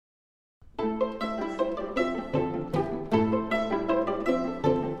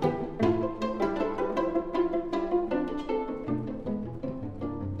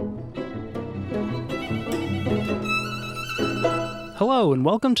Hello, and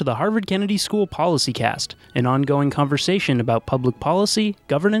welcome to the Harvard Kennedy School PolicyCast, an ongoing conversation about public policy,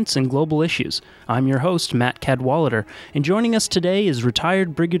 governance, and global issues. I'm your host, Matt Cadwallader, and joining us today is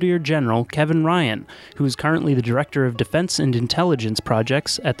retired Brigadier General Kevin Ryan, who is currently the Director of Defense and Intelligence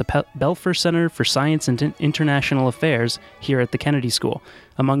Projects at the Belfer Center for Science and International Affairs here at the Kennedy School.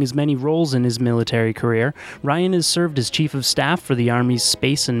 Among his many roles in his military career, Ryan has served as Chief of Staff for the Army's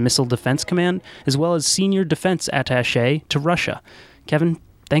Space and Missile Defense Command, as well as Senior Defense Attaché to Russia. Kevin,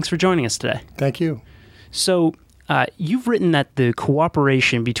 thanks for joining us today. Thank you. So, you've written that the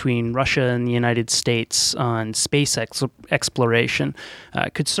cooperation between Russia and the United States on space exploration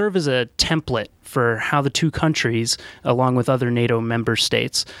could serve as a template for how the two countries, along with other NATO member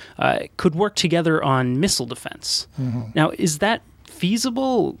states, could work together on missile defense. Mm-hmm. Now, is that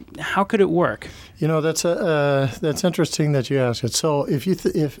feasible? How could it work? You know, that's interesting that you ask it. So,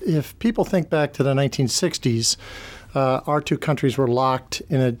 if people think back to the 1960s, our two countries were locked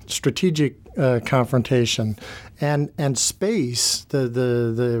in a strategic confrontation, and space,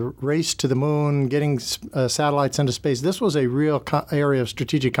 the race to the moon, getting satellites into space. This was a real area of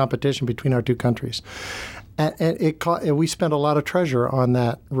strategic competition between our two countries. And we spent a lot of treasure on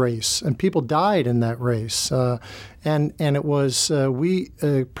that race, and people died in that race. And it was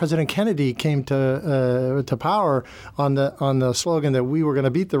President Kennedy came to power on the slogan that we were going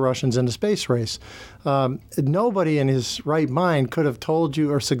to beat the Russians in the space race. Nobody in his right mind could have told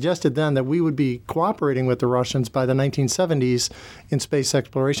you or suggested then that we would be cooperating with the Russians by the 1970s in space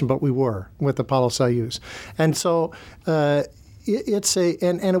exploration, but we were with Apollo-Soyuz. And so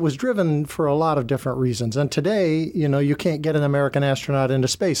and it was driven for a lot of different reasons. And today, you know, you can't get an American astronaut into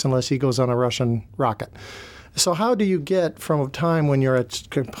space unless he goes on a Russian rocket. So how do you get from a time when you're at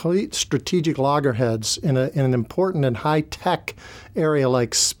complete strategic loggerheads in an important and high-tech area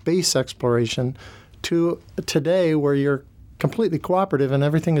like space exploration to today where you're completely cooperative and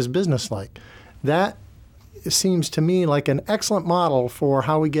everything is businesslike? That seems to me like an excellent model for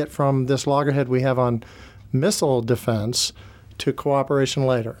how we get from this loggerhead we have on missile defense to cooperation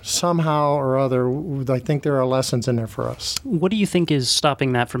later. Somehow or other, I think there are lessons in there for us. What do you think is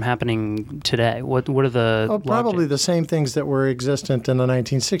stopping that from happening today? What are the probably the same things that were existent in the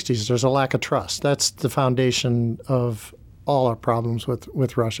 1960s. There's a lack of trust. That's the foundation of all our problems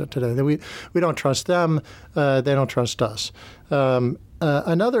with Russia today. We don't trust them. They don't trust us.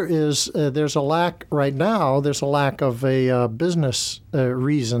 Another is there's a lack right now. There's a lack of a business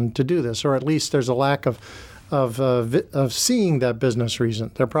reason to do this, or at least there's a lack of seeing that business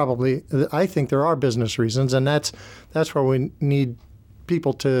reason. I think there are business reasons, and that's where we need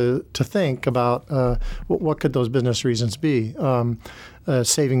people to think about what could those business reasons be.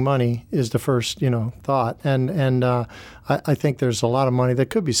 Saving money is the first thought, and I think there's a lot of money that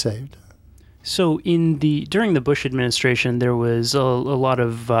could be saved. So during the Bush administration, there was a lot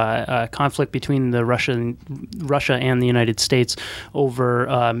of conflict between Russia and the United States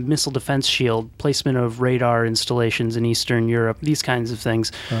over missile defense shield, placement of radar installations in Eastern Europe, these kinds of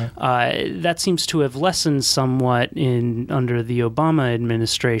things. Right. That seems to have lessened somewhat under the Obama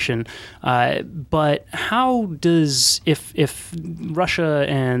administration. But how does, if Russia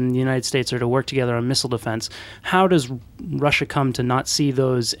and the United States are to work together on missile defense, how does Russia come to not see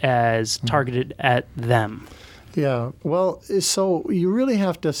those as targeted at them? Yeah, well, so you really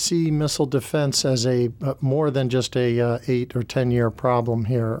have to see missile defense as a more than just a 8 or 10 year problem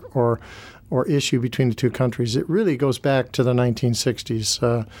here or issue between the two countries. It really goes back to the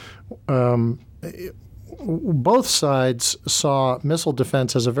 1960s. Both sides saw missile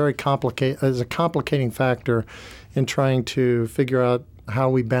defense as a complicating factor in trying to figure out how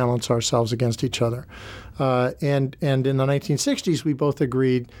we balance ourselves against each other. And in the 1960s, we both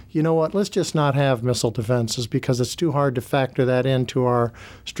agreed, you know what, let's just not have missile defenses because it's too hard to factor that into our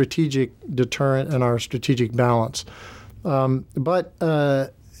strategic deterrent and our strategic balance. But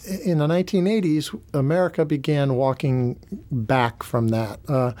in the 1980s, America began walking back from that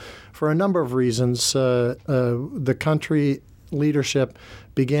for a number of reasons. The country leadership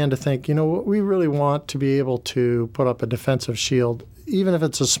began to think, you know what, we really want to be able to put up a defensive shield, even if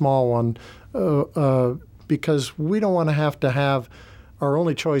it's a small one, because we don't want to have our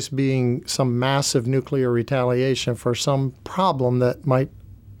only choice being some massive nuclear retaliation for some problem that might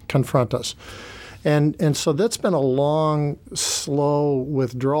confront us. And so that's been a long, slow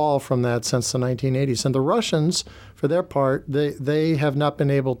withdrawal from that since the 1980s. And the Russians, for their part, they have not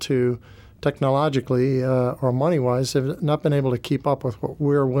been able to, technologically or money-wise, have not been able to keep up with what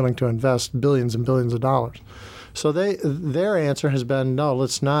we're willing to invest billions and billions of dollars. So their answer has been, no,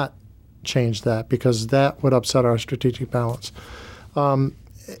 let's not change that because that would upset our strategic balance.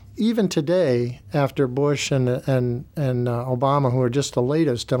 even today, after Bush and Obama, who are just the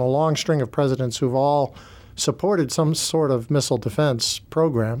latest in a long string of presidents who've all supported some sort of missile defense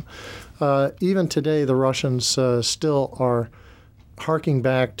program, even today the Russians still are harking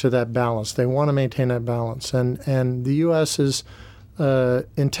back to that balance. They want to maintain that balance, and the U.S. is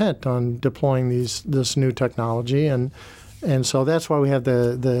intent on deploying this new technology, and so that's why we have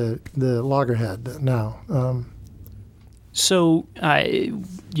the loggerhead now. So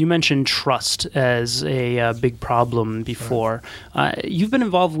you mentioned trust as a big problem before. Right. You've been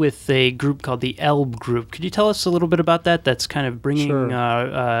involved with a group called the ELB Group. Could you tell us a little bit about that? That's kind of bringing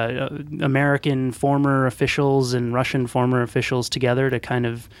American former officials and Russian former officials together to kind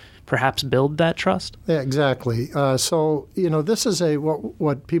of perhaps build that trust? Yeah, exactly. So, this is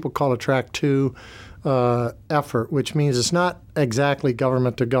what people call a Track 2 effort, which means it's not exactly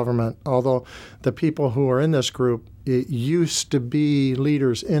government to government, although the people who are in this group used to be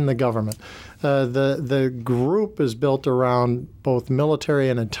leaders in the government. The group is built around both military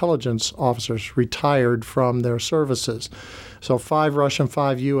and intelligence officers retired from their services. So 5 Russian,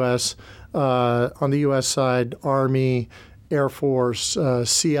 5 U.S. On the U.S. side, Army, Air Force,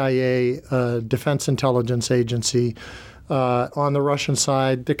 CIA, Defense Intelligence Agency. On the Russian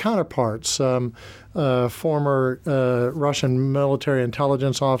side, the counterparts, former Russian military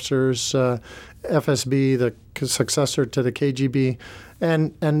intelligence officers, FSB, the successor to the KGB,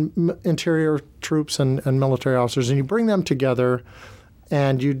 and interior troops and military officers. And you bring them together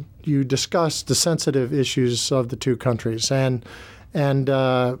and you discuss the sensitive issues of the two countries. And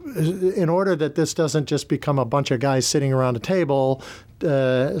in order that this doesn't just become a bunch of guys sitting around a table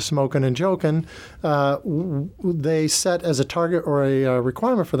smoking and joking, they set as a target or a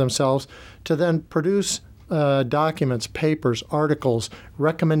requirement for themselves to then produce documents, papers, articles,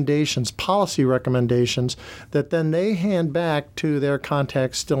 recommendations, policy recommendations that then they hand back to their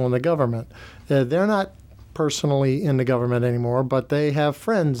contacts still in the government. They're not personally in the government anymore, but they have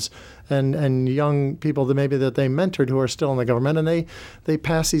friends and young people that they mentored who are still in the government, and they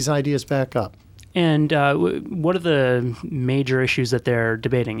pass these ideas back up. And what are the major issues that they're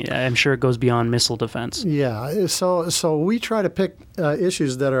debating? I'm sure it goes beyond missile defense. Yeah, so we try to pick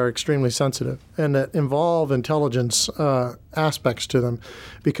issues that are extremely sensitive and that involve intelligence aspects to them,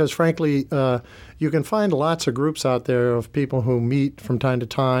 because frankly, you can find lots of groups out there of people who meet from time to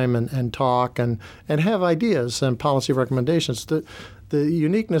time and talk and have ideas and policy recommendations. The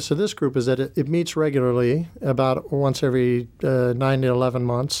uniqueness of this group is that it meets regularly, about once every 9 to 11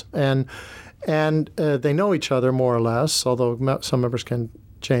 months, and they know each other more or less, although some members can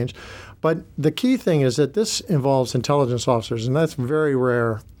change. But the key thing is that this involves intelligence officers, and that's very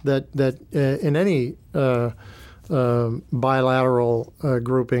rare that in any bilateral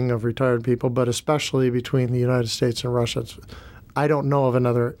grouping of retired people, but especially between the United States and Russia. I don't know of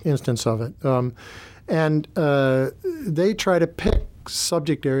another instance of it. And they try to pick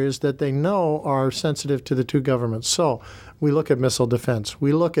subject areas that they know are sensitive to the two governments. So we look at missile defense.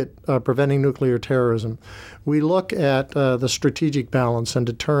 We look at preventing nuclear terrorism. We look at the strategic balance and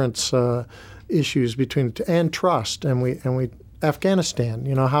deterrence issues and trust. And we Afghanistan.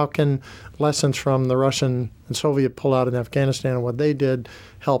 How can lessons from the Russian and Soviet pullout in Afghanistan and what they did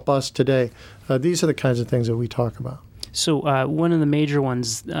help us today? These are the kinds of things that we talk about. So one of the major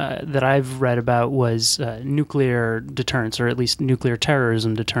ones that I've read about was nuclear deterrence, or at least nuclear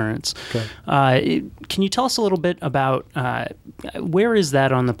terrorism deterrence. Okay. Can you tell us a little bit about where is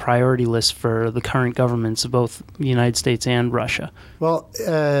that on the priority list for the current governments of both the United States and Russia? Well,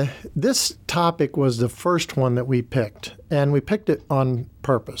 this topic was the first one that we picked, and we picked it on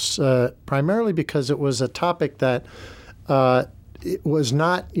purpose, primarily because it was a topic that it was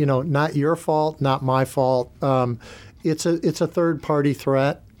not your fault, not my fault. It's a third-party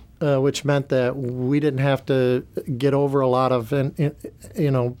threat, which meant that we didn't have to get over a lot of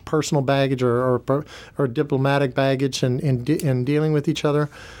personal baggage or diplomatic baggage in dealing with each other.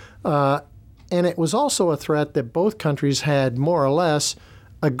 And it was also a threat that both countries had more or less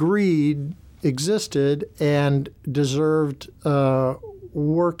agreed existed and deserved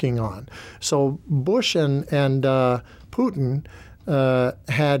working on. So Bush and Putin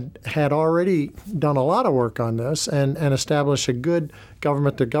had already done a lot of work on this and established a good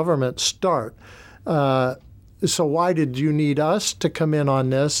government-to-government start. So why did you need us to come in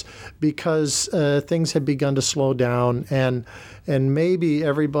on this? Because things had begun to slow down, and maybe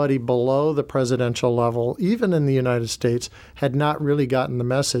everybody below the presidential level, even in the United States, had not really gotten the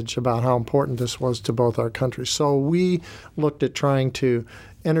message about how important this was to both our countries. So we looked at trying to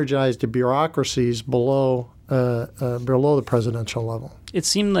energize the bureaucracies below the presidential level. It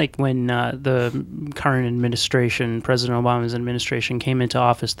seemed like when the current administration, President Obama's administration, came into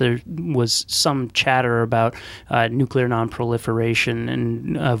office, there was some chatter about nuclear nonproliferation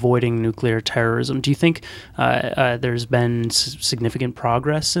and avoiding nuclear terrorism. Do you think there's been significant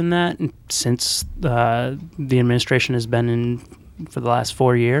progress in that since the administration has been in for the last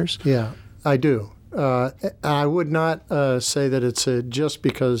 4 years? Yeah, I do. I would not say that it's just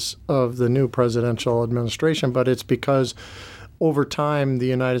because of the new presidential administration, but it's because over time, the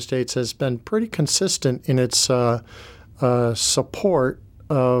United States has been pretty consistent in its support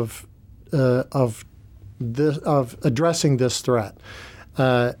of addressing this threat,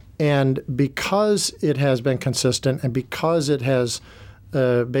 and because it has been consistent, and because it has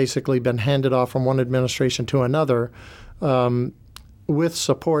basically been handed off from one administration to another, with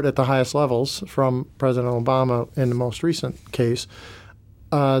support at the highest levels from President Obama in the most recent case.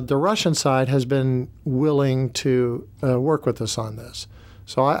 The Russian side has been willing to work with us on this.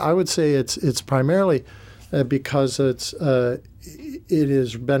 So I would say it's primarily because it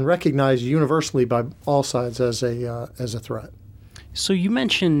has been recognized universally by all sides as a threat. So you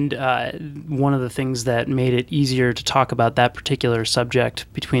mentioned one of the things that made it easier to talk about that particular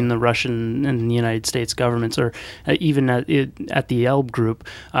subject between the Russian and the United States governments, or even at the ELB group,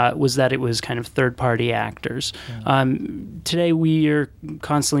 was that it was kind of third-party actors. Today we are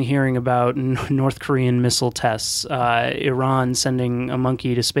constantly hearing about North Korean missile tests, Iran sending a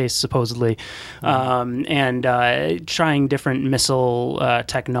monkey to space supposedly, and trying different missile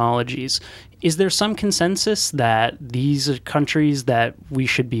technologies. Is there some consensus that these are countries that we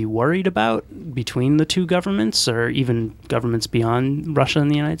should be worried about between the two governments, or even governments beyond Russia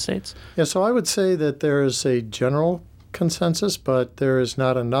and the United States? Yeah, so I would say that there is a general consensus, but there is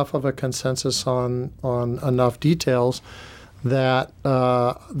not enough of a consensus on enough details that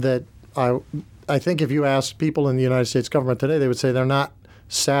I think if you ask people in the United States government today, they would say they're not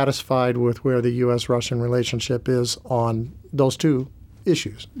satisfied with where the U.S.-Russian relationship is on those two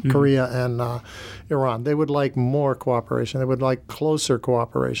issues, Korea and Iran. They would like more cooperation. They would like closer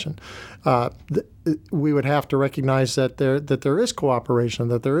cooperation. We would have to recognize that there is cooperation,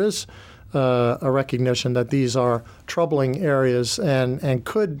 that there is a recognition that these are troubling areas and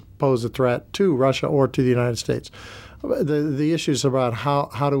could pose a threat to Russia or to the United States. The issues about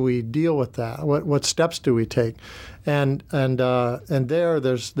how do we deal with that? What steps do we take? And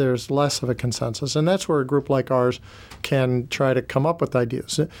there's less of a consensus, and that's where a group like ours can try to come up with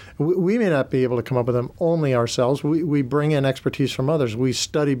ideas. We may not be able to come up with them only ourselves. We bring in expertise from others. We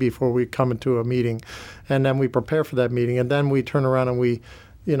study before we come into a meeting, and then we prepare for that meeting, and then we turn around and we,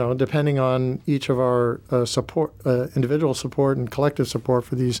 depending on each of our individual support and collective support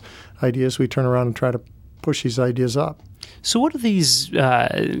for these ideas, we turn around and try to push these ideas up. So what are these,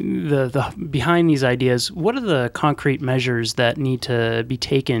 the behind these ideas, what are the concrete measures that need to be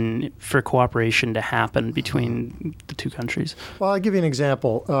taken for cooperation to happen between the two countries? Well, I'll give you an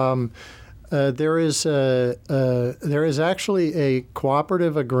example. There is actually a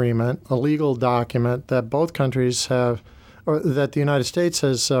cooperative agreement, a legal document that both countries have, or that the United States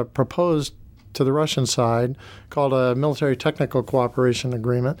has proposed to the Russian side, called a military technical cooperation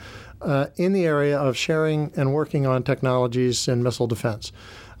agreement, in the area of sharing and working on technologies in missile defense.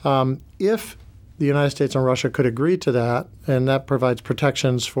 If the United States and Russia could agree to that, and that provides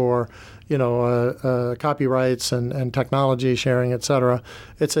protections for, copyrights and technology sharing, et cetera,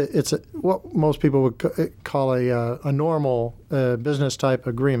 it's what most people would call a normal business type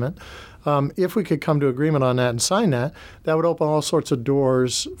agreement. If we could come to agreement on that and sign that, that would open all sorts of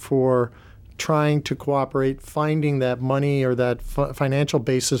doors for trying to cooperate, finding that money or that financial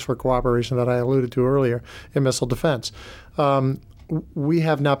basis for cooperation that I alluded to earlier in missile defense. We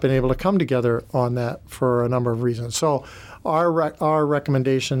have not been able to come together on that for a number of reasons. So our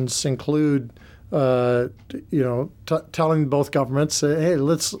recommendations include, telling both governments, hey,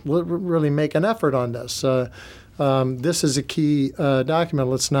 let's really make an effort on this. This is a key document.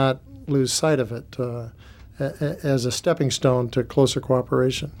 Let's not lose sight of it as a stepping stone to closer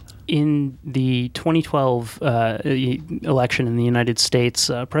cooperation. In the 2012 election in the United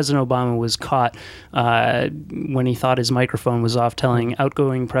States, President Obama was caught when he thought his microphone was off telling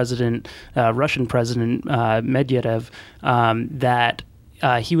outgoing Russian President Medvedev that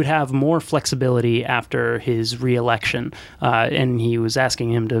he would have more flexibility after his re-election, and he was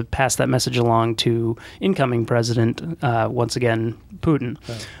asking him to pass that message along to incoming president, once again, Putin.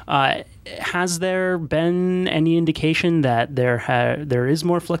 Right. Has there been any indication that there is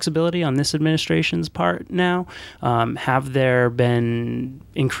more flexibility on this administration's part now? Have there been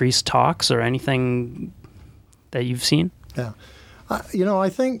increased talks or anything that you've seen? Yeah. I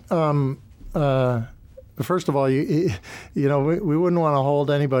think first of all, we wouldn't want to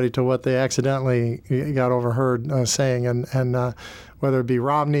hold anybody to what they accidentally got overheard saying, and whether it be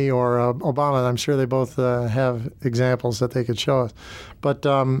Romney or Obama, I'm sure they both have examples that they could show us. But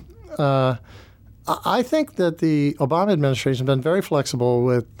I think that the Obama administration has been very flexible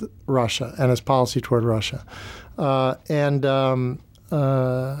with Russia and its policy toward Russia.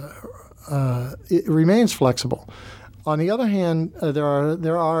 It remains flexible. On the other hand,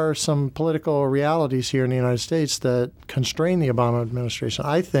 there are some political realities here in the United States that constrain the Obama administration.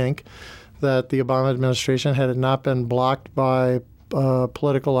 I think that the Obama administration, had it not been blocked by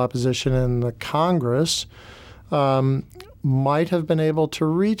political opposition in the Congress, might have been able to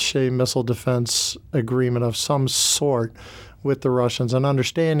reach a missile defense agreement of some sort with the Russians, an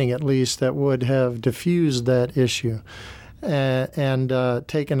understanding at least that would have diffused that issue and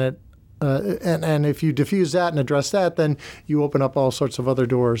taken it. And if you diffuse that and address that, then you open up all sorts of other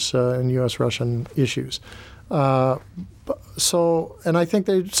doors in U.S.-Russian issues. And I think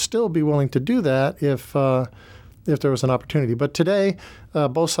they'd still be willing to do that if there was an opportunity. But today,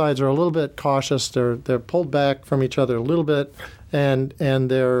 both sides are a little bit cautious. They're pulled back from each other a little bit, and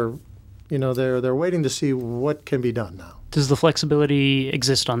they're waiting to see what can be done now. Does the flexibility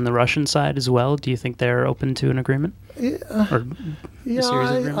exist on the Russian side as well? Do you think they're open to an agreement? I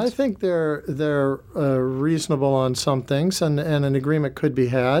think they're reasonable on some things, and an agreement could be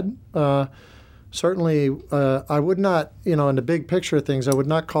had. Certainly, I would not, in the big picture of things, I would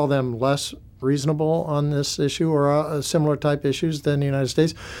not call them less reasonable on this issue or similar type issues than the United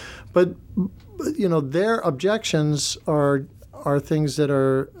States. But their objections are things that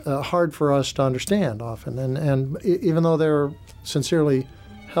are hard for us to understand often, and even though they're sincerely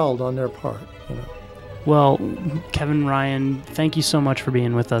held on their part. Well, Kevin Ryan, thank you so much for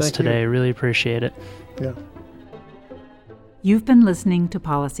being with us today. Really appreciate it. Yeah. You've been listening to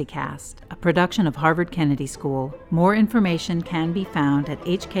PolicyCast, a production of Harvard Kennedy School. More information can be found at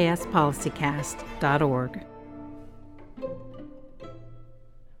hkspolicycast.org.